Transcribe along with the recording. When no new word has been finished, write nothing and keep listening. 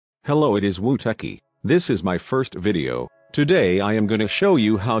Hello, it is Wootechy. This is my first video. Today I am gonna show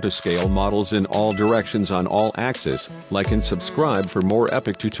you how to scale models in all directions on all axes. Like and subscribe for more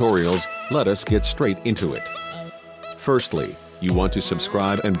epic tutorials. Let us get straight into it. Firstly, you want to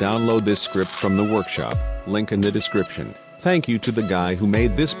subscribe and download this script from the workshop, link in the description. Thank you to the guy who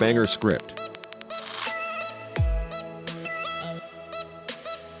made this banger script.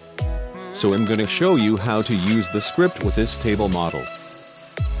 So I'm gonna show you how to use the script with this table model.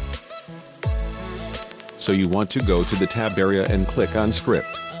 So you want to go to the tab area and click on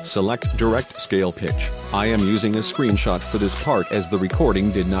script, select direct scale pitch. I am using a screenshot for this part as the recording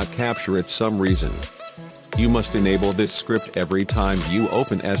did not capture it some reason. You must enable this script every time you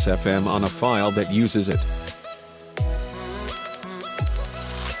open SFM on a file that uses it.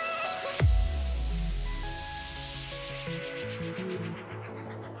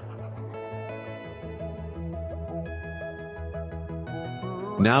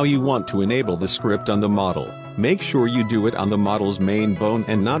 Now you want to enable the script on the model. Make sure you do it on the model's main bone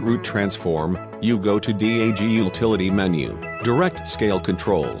and not root transform. You go to DAG utility menu, direct scale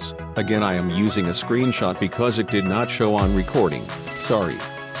controls. Again, I am using a screenshot because it did not show on recording. Sorry.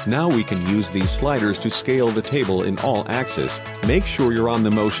 Now we can use these sliders to scale the table in all axes. Make sure you're on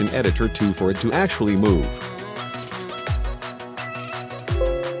the motion editor too for it to actually move.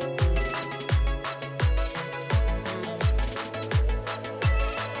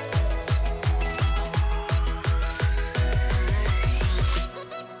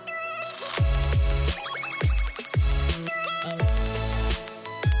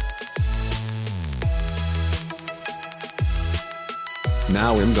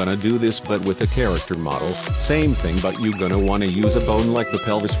 Now I'm gonna do this but with a character model, same thing, but you gonna wanna use a bone like the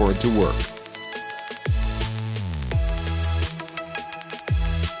pelvis for it to work.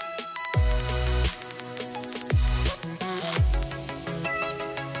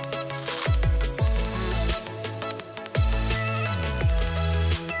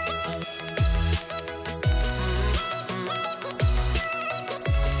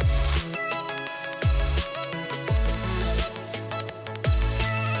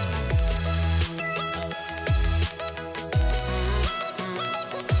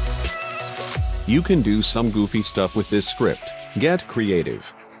 You can do some goofy stuff with this script. Get creative.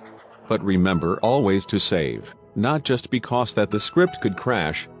 But remember always to save, not just because that the script could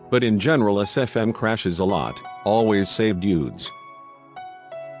crash, but in general SFM crashes a lot. Always save dudes.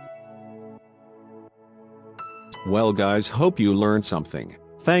 Well guys, hope you learned something.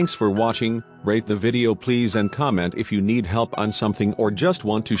 Thanks for watching. Rate the video please and comment if you need help on something or just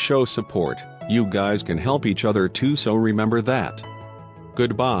want to show support. You guys can help each other too, so remember that.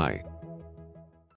 Goodbye.